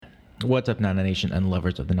What's up, Nana Nation and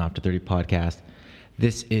lovers of the Not After 30 podcast?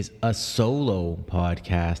 This is a solo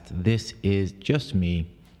podcast. This is just me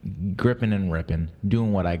gripping and ripping,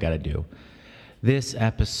 doing what I gotta do. This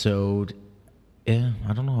episode, I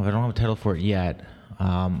don't know. I don't have a title for it yet.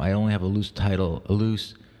 I only have a loose title, a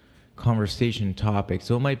loose conversation topic,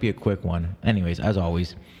 so it might be a quick one. Anyways, as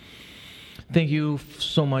always, thank you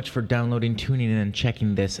so much for downloading, tuning in, and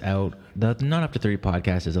checking this out. The Not After 30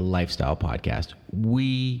 podcast is a lifestyle podcast.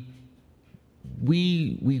 We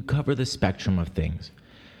cover the spectrum of things,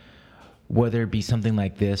 whether it be something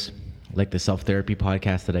like this, like the self-therapy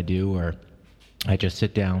podcast that I do, or I just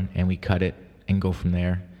sit down and we cut it and go from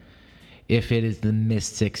there. If it is the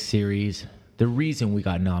Mystics series, the reason we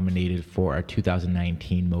got nominated for our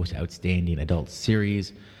 2019 Most Outstanding Adult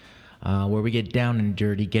Series, where we get down and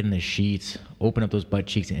dirty, get in the sheets, open up those butt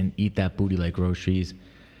cheeks, and eat that booty like groceries.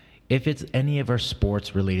 If it's any of our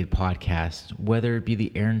sports-related podcasts, whether it be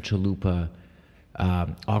the Aaron Chalupa,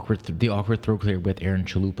 the Awkward Throw Clear with Aaron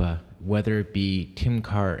Chalupa, whether it be Tim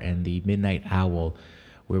Carr and the Midnight Owl,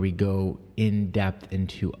 where we go in depth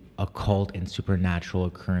into occult and supernatural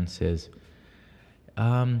occurrences.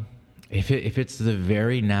 If it's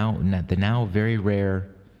the now very rare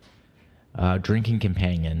Drinking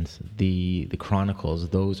Companions, the Chronicles,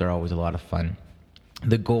 those are always a lot of fun.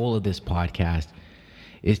 The goal of this podcast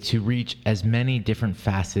is to reach as many different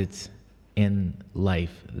facets in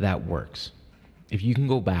life that works. If you can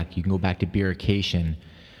go back to Beerication,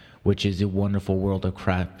 which is a wonderful world of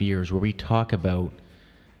craft beers, where we talk about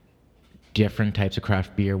different types of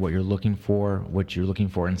craft beer, what you're looking for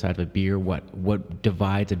inside of a beer, what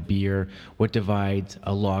divides a beer, what divides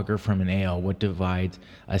a lager from an ale, what divides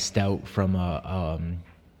a stout from a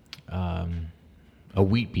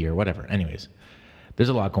wheat beer, whatever. Anyways, there's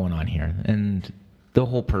a lot going on here, and the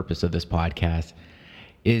whole purpose of this podcast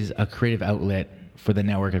is a creative outlet for the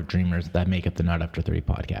network of dreamers that make up the Not After 30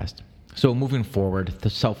 podcast. So moving forward,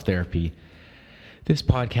 the self-therapy. This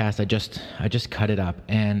podcast, I just cut it up,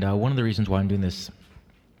 and one of the reasons why I'm doing this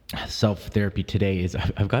self-therapy today is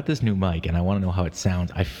I've got this new mic, and I want to know how it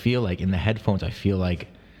sounds. I feel like in the headphones,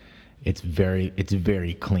 it's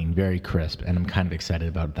very clean, very crisp, and I'm kind of excited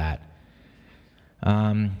about that.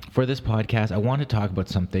 For this podcast, I want to talk about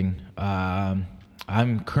something. I'm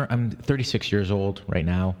 36 years old right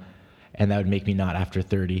now, and that would make me not after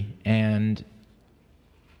 30. And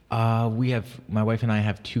my wife and I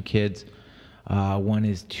have two kids. One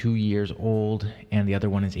is 2 years old, and the other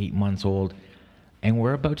one is 8 months old. And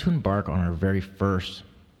we're about to embark on our very first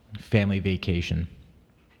family vacation.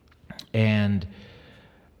 And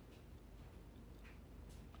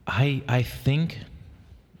I think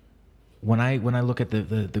when I look at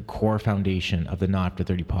the core foundation of the Not After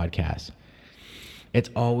 30 podcast, it's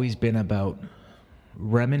always been about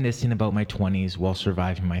reminiscing about my 20s while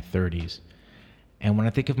surviving my 30s. And when I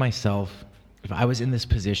think of myself, if I was in this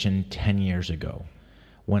position 10 years ago,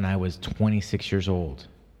 when I was 26 years old,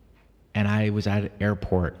 and I was at an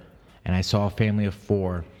airport, and I saw a family of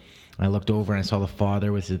four, and I looked over and I saw the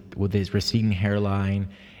father with his receding hairline,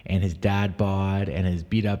 and his dad bod, and his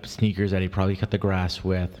beat up sneakers that he probably cut the grass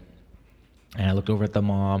with. And I looked over at the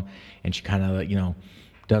mom, and she kind of,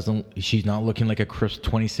 she's not looking like a crisp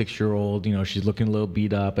 26-year-old, she's looking a little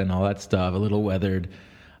beat up and all that stuff, a little weathered.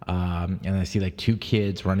 And I see like two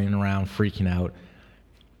kids running around freaking out.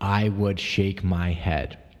 I would shake my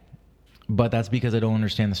head. But that's because I don't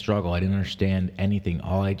understand the struggle. I didn't understand anything.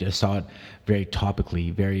 I just saw it very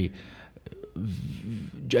topically,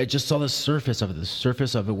 I just saw the surface of it. The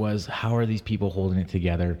surface of it was, how are these people holding it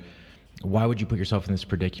together? Why would you put yourself in this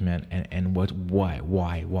predicament? And why?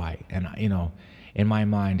 And, in my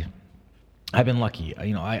mind, I've been lucky.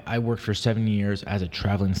 I worked for 7 years as a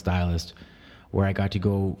traveling stylist, where I got to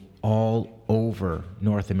go all over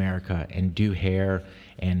North America and do hair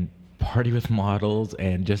and party with models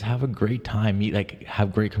and just have a great time,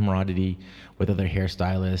 have great camaraderie with other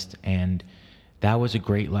hairstylists. And that was a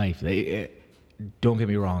great life. Don't get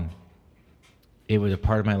me wrong. It was a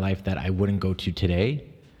part of my life that I wouldn't go to today,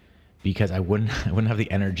 because I wouldn't have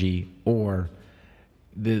the energy or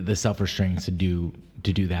the self-restraints to do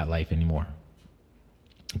that life anymore.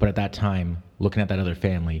 But at that time, looking at that other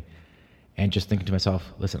family and just thinking to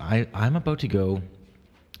myself, listen, I'm about to go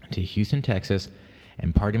to Houston, Texas,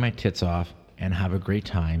 and party my tits off and have a great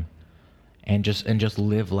time and just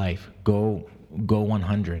live life. Go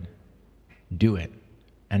 100. Do it.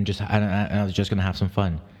 And I was just going to have some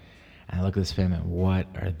fun. And I look at this family, what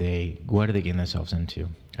are they getting themselves into?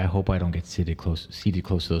 I hope I don't get seated close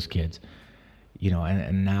to those kids.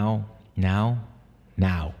 And now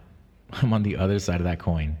I'm on the other side of that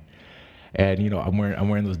coin. And I'm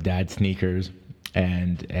wearing those dad sneakers,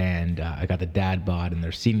 and I got the dad bod and the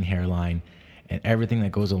receding hairline and everything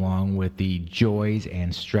that goes along with the joys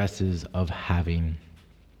and stresses of having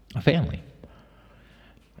a family.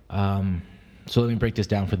 So let me break this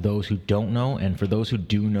down for those who don't know, and for those who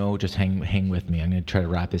do know, just hang with me. I'm going to try to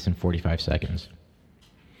wrap this in 45 seconds.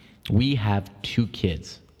 We have 2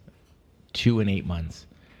 kids, 2 and 8 months,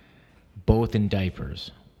 both in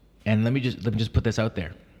diapers. And let me just put this out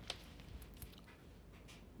there.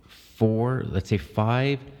 Let's say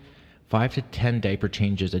 5 to 10 diaper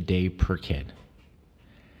changes a day per kid.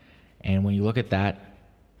 And when you look at that,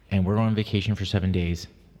 and we're on vacation for 7 days,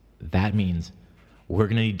 that means we're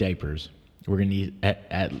going to need diapers. We're going to need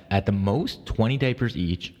at the most 20 diapers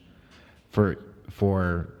each for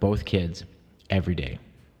both kids every day.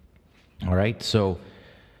 All right? So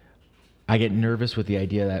I get nervous with the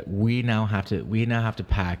idea that we now have to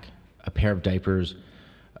pack a pair of diapers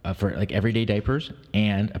for like everyday diapers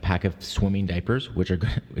and a pack of swimming diapers, which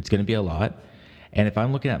it's going to be a lot. And if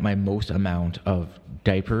I'm looking at my most amount of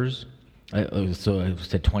diapers, so I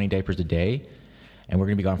said 20 diapers a day, and we're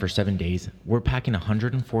going to be gone for 7 days, we're packing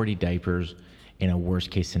 140 diapers in a worst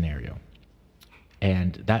case scenario.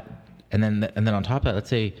 And then on top of that, let's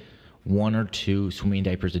say 1 or 2 swimming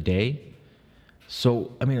diapers a day.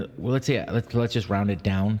 So, I mean, well, let's just round it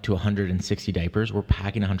down to 160 diapers. We're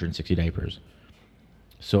packing 160 diapers.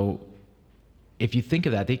 So if you think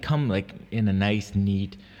of that, they come like in a nice,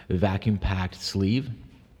 neat, vacuum-packed sleeve,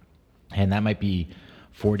 and that might be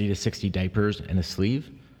 40 to 60 diapers in a sleeve.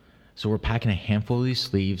 So we're packing a handful of these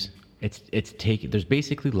sleeves. There's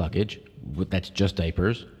basically luggage that's just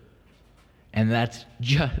diapers, and that's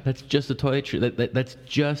just the toiletry. That's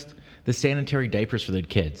just the sanitary diapers for the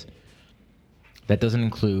kids. That doesn't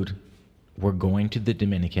include, we're going to the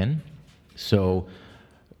Dominican, so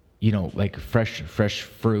like fresh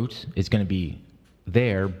fruit is going to be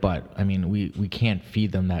there, but I mean we can't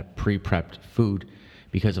feed them that pre-prepped food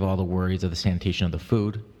because of all the worries of the sanitation of the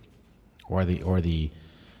food, or the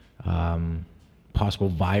possible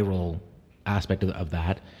viral aspect of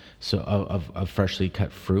that. So of freshly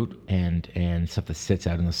cut fruit and stuff that sits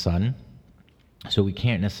out in the sun. So we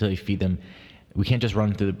can't necessarily feed them. We can't just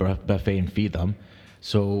run through the buffet and feed them.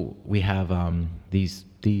 So we have these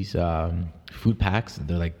food packs.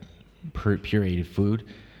 They're like pureed food.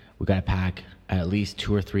 We got to pack at least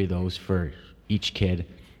 2 or 3 of those for each kid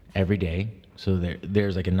every day. So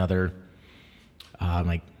there's like another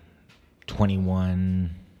like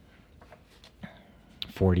 21,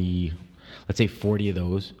 40, let's say 40 of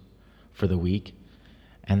those for the week.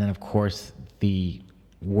 And then of course the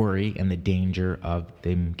worry and the danger of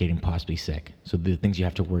them getting possibly sick. So the things you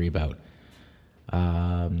have to worry about.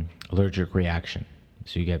 Allergic reaction.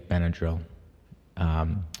 So you get Benadryl.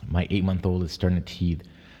 My 8-month-old is starting to teeth,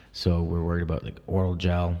 so we're worried about like oral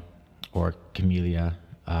gel or Camellia,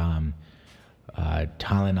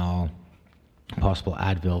 Tylenol, possible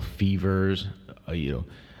Advil, fevers.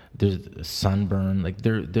 There's sunburn. Like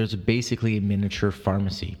there's basically a miniature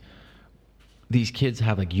pharmacy. These kids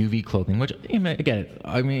have like UV clothing, which I get it.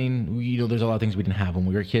 I mean, there's a lot of things we didn't have when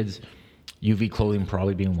we were kids. UV clothing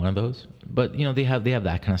probably being one of those, but they have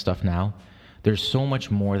that kind of stuff now. There's so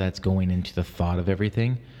much more that's going into the thought of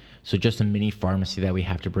everything. So just a mini pharmacy that we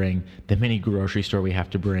have to bring, the mini grocery store we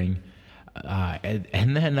have to bring,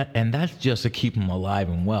 and that's just to keep them alive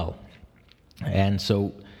and well. And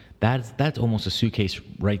so that's almost a suitcase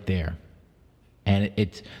right there. And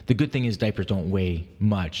it's the good thing is diapers don't weigh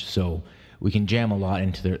much, so we can jam a lot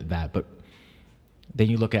into that. But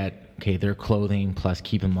then you look at their clothing plus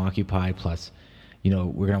keep them occupied plus,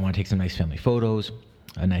 we're gonna want to take some nice family photos,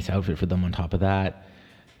 a nice outfit for them on top of that,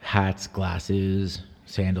 hats, glasses,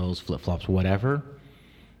 sandals, flip-flops, whatever.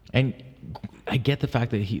 And I get the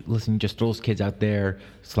fact that just throws kids out there,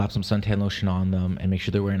 slap some suntan lotion on them, and make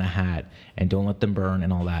sure they're wearing a hat, and don't let them burn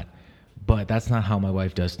and all that. But that's not how my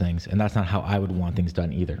wife does things, and that's not how I would want things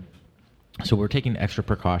done either. So we're taking extra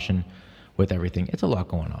precaution with everything. It's a lot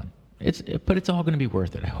going on. But it's all going to be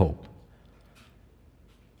worth it, I hope.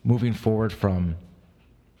 Moving forward from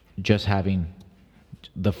just having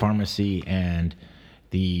the pharmacy and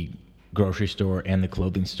the grocery store and the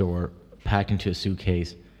clothing store packed into a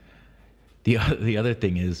suitcase, the other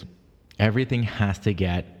thing is everything has to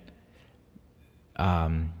get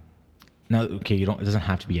it doesn't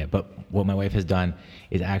have to be yet, but what my wife has done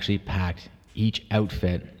is actually packed each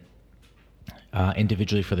outfit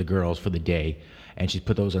individually for the girls for the day, and she's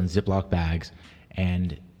put those on Ziploc bags.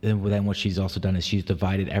 And then what she's also done is she's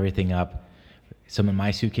divided everything up, some in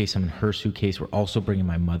my suitcase, some in her suitcase. We're also bringing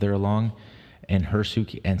my mother along in her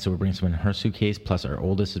suitcase, and so we're bringing some in her suitcase, plus our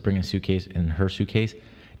oldest is bringing a suitcase in her suitcase,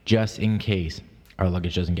 just in case our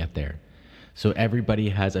luggage doesn't get there. So everybody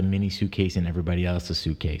has a mini suitcase in everybody else's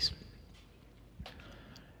suitcase.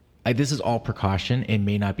 This is all precaution. It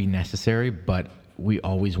may not be necessary, but we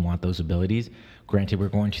always want those abilities. Granted, we're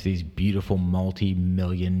going to these beautiful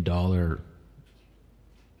multi-million-dollar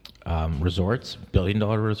resorts,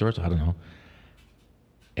 billion-dollar resorts, I don't know.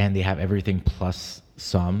 And they have everything plus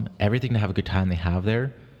some, everything to have a good time they have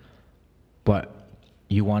there. But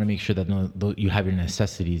you want to make sure that you have your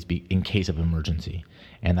necessities in case of emergency.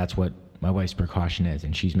 And that's what my wife's precaution is.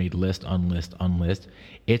 And she's made list on list on list.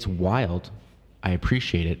 It's wild. I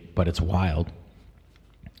appreciate it, but it's wild.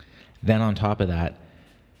 Then on top of that,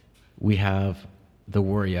 we have the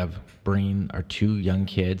worry of bringing our 2 young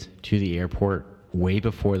kids to the airport way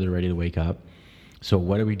before they're ready to wake up. So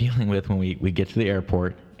what are we dealing with when we get to the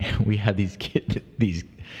airport and we have these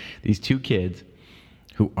 2 kids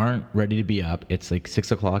who aren't ready to be up? It's like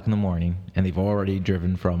 6 o'clock in the morning, and they've already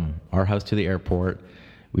driven from our house to the airport.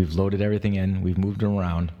 We've loaded everything in. We've moved them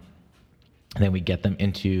around. And then we get them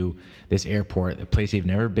into this airport, a place they've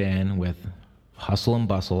never been, with hustle and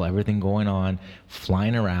bustle, everything going on,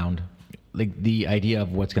 flying around. Like, the idea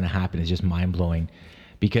of what's going to happen is just mind-blowing,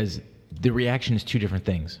 because the reaction is 2 different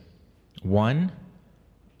things. One,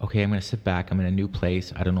 okay, I'm going to sit back. I'm in a new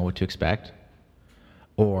place. I don't know what to expect.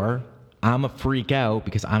 Or I'm a freak out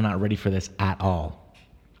because I'm not ready for this at all.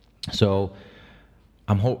 So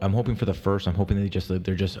I'm hoping for the first. I'm hoping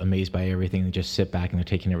they're just amazed by everything. They just sit back and they're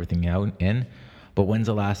taking everything in. But when's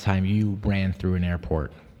the last time you ran through an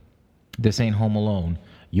airport? This ain't Home Alone.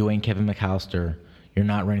 You ain't Kevin McAllister. You're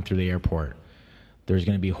not running through the airport. There's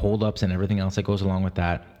going to be holdups and everything else that goes along with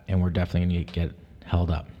that, and we're definitely going to get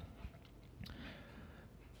held up.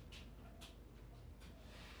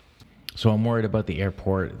 So I'm worried about the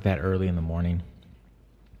airport that early in the morning.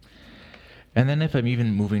 And then if I'm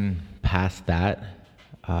even moving past that,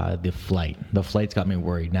 the flight's got me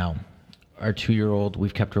worried. Now, our 2-year-old,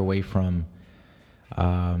 we've kept her away from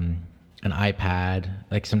an iPad.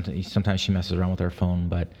 Like, sometimes she messes around with her phone,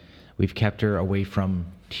 but we've kept her away from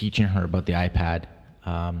teaching her about the iPad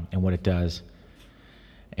and what it does.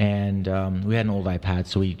 And we had an old iPad,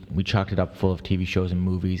 so we chalked it up full of TV shows and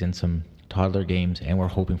movies and some toddler games, and we're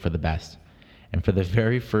hoping for the best. And for the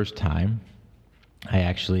very first time,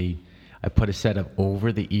 I put a set of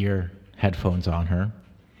over-the-ear headphones on her,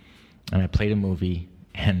 and I played a movie,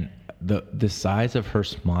 and the size of her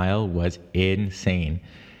smile was insane.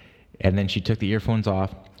 And then she took the earphones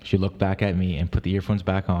off, she looked back at me and put the earphones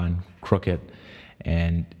back on, crooked,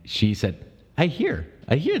 and she said, I hear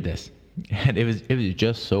this. And it was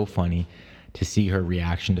just so funny to see her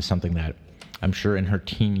reaction to something that I'm sure in her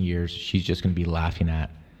teen years she's just going to be laughing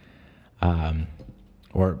at.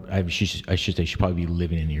 Or I should say she'll probably be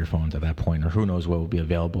living in earphones at that point, or who knows what will be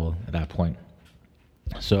available at that point.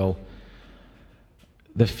 So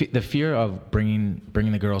the fear of bringing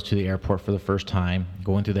the girls to the airport for the first time,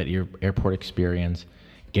 going through that airport experience,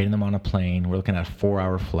 getting them on a plane. We're looking at a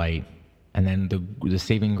 4-hour flight, and then the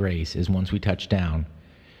saving grace is once we touch down,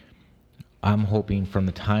 I'm hoping from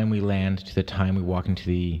the time we land to the time we walk into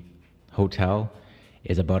the hotel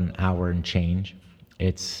is about an hour and change.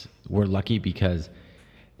 We're lucky because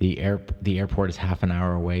the airport is half an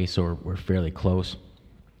hour away, so we're fairly close.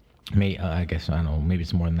 I guess, I don't know, maybe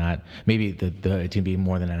it's more than that. Maybe it's going to be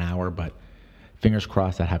more than an hour, but fingers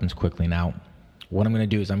crossed that happens quickly. Now, what I'm going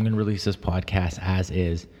to do is I'm going to release this podcast as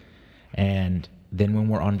is, and then when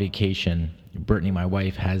we're on vacation, Brittany, my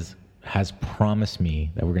wife, has promised me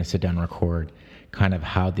that we're going to sit down and record kind of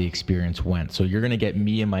how the experience went. So you're going to get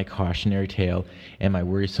me and my cautionary tale and my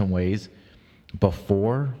worrisome ways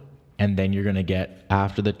before, and then you're going to get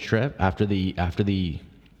after the trip, after the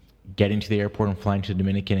getting to the airport and flying to the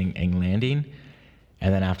Dominican and landing,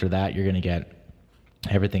 and then after that you're going to get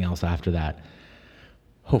everything else after that,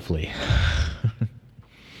 hopefully.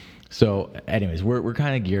 So anyways, we're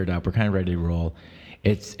kind of geared up, we're kind of ready to roll.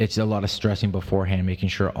 It's a lot of stressing beforehand, making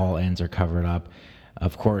sure all ends are covered up.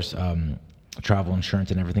 Of course, travel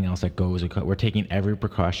insurance and everything else that goes. We're taking every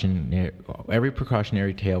precautionary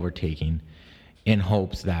tale we're taking in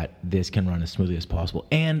hopes that this can run as smoothly as possible.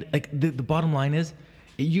 And like the bottom line is,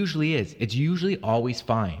 it usually is. It's usually always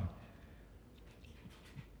fine.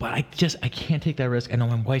 But I can't take that risk. I know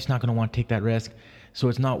my wife's not going to want to take that risk, so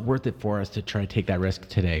it's not worth it for us to try to take that risk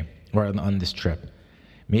today or on this trip.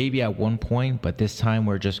 Maybe at one point, but this time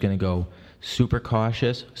we're just going to go super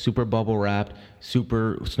cautious, super bubble wrapped,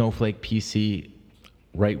 super snowflake PC,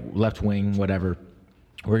 right, left wing, whatever.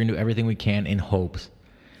 We're going to do everything we can in hopes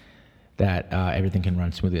that everything can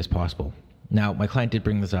run smoothly as possible. Now, my client did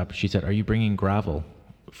bring this up. She said, are you bringing gravel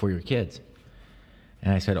for your kids?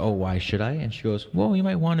 And I said, oh, why should I? And she goes, well, you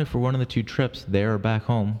might want it for one of the two trips, there or back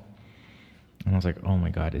home. And I was like, oh my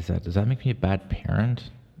God, does that make me a bad parent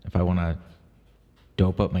if I want to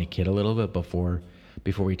dope up my kid a little bit before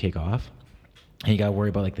we take off? And you got to worry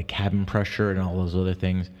about like the cabin pressure and all those other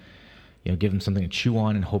things. Give them something to chew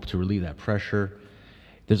on and hope to relieve that pressure.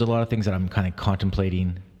 There's a lot of things that I'm kind of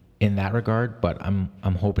contemplating in that regard, but I'm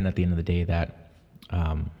hoping at the end of the day that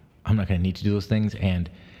I'm not going to need to do those things. And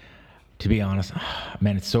to be honest,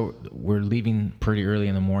 man, we're leaving pretty early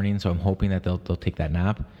in the morning, so I'm hoping that they'll take that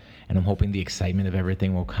nap, and I'm hoping the excitement of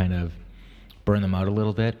everything will kind of burn them out a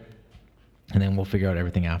little bit, and then we'll figure out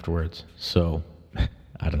everything afterwards. So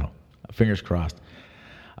I don't know. Fingers crossed.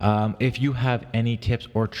 If you have any tips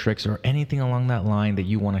or tricks or anything along that line that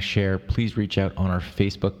you want to share, please reach out on our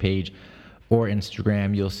Facebook page or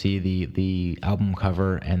Instagram. You'll see the album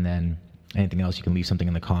cover, and then anything else, you can leave something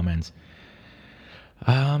in the comments.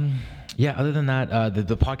 Other than that,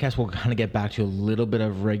 the podcast will kind of get back to a little bit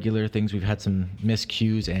of regular things. We've had some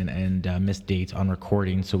miscues and missed dates on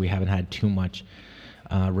recording, so we haven't had too much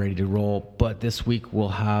ready to roll. But this week we'll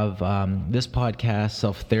have this podcast,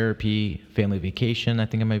 Self-Therapy, Family Vacation, I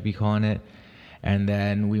think I might be calling it. And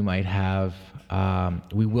then we will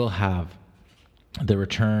have the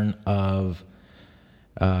return of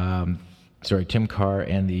Tim Carr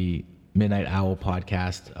and the Midnight Owl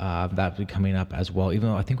podcast. That'll be coming up as well. Even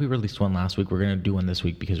though I think we released one last week, we're going to do one this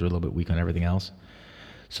week because we're a little bit weak on everything else.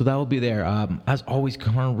 So that will be there. As always,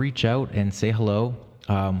 come on, reach out and say hello.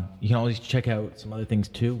 You can always check out some other things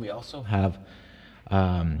too. We also have,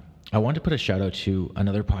 I want to put a shout out to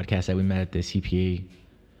another podcast that we met at the CPA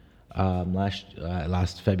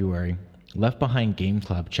last February, Left Behind Game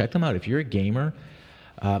Club. Check them out. If you're a gamer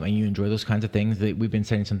and you enjoy those kinds of things, we've been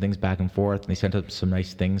sending some things back and forth, and they sent up some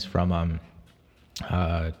nice things from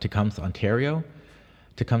Tecumseh, Ontario,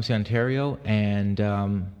 and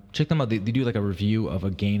check them out. They do like a review of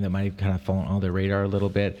a game that might have kind of fallen on their radar a little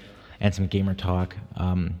bit, and some gamer talk.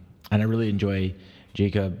 And I really enjoy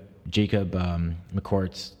Jacob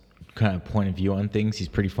McCourt's kind of point of view on things. He's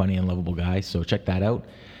a pretty funny and lovable guy, so check that out.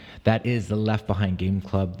 That is the Left Behind Game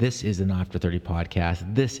Club. This is the Not After 30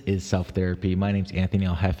 podcast. This is Self-Therapy. My name's Anthony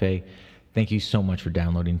El Jefe. Thank you so much for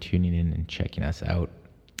downloading, tuning in, and checking us out.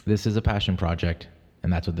 This is a passion project,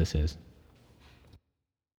 and that's what this is.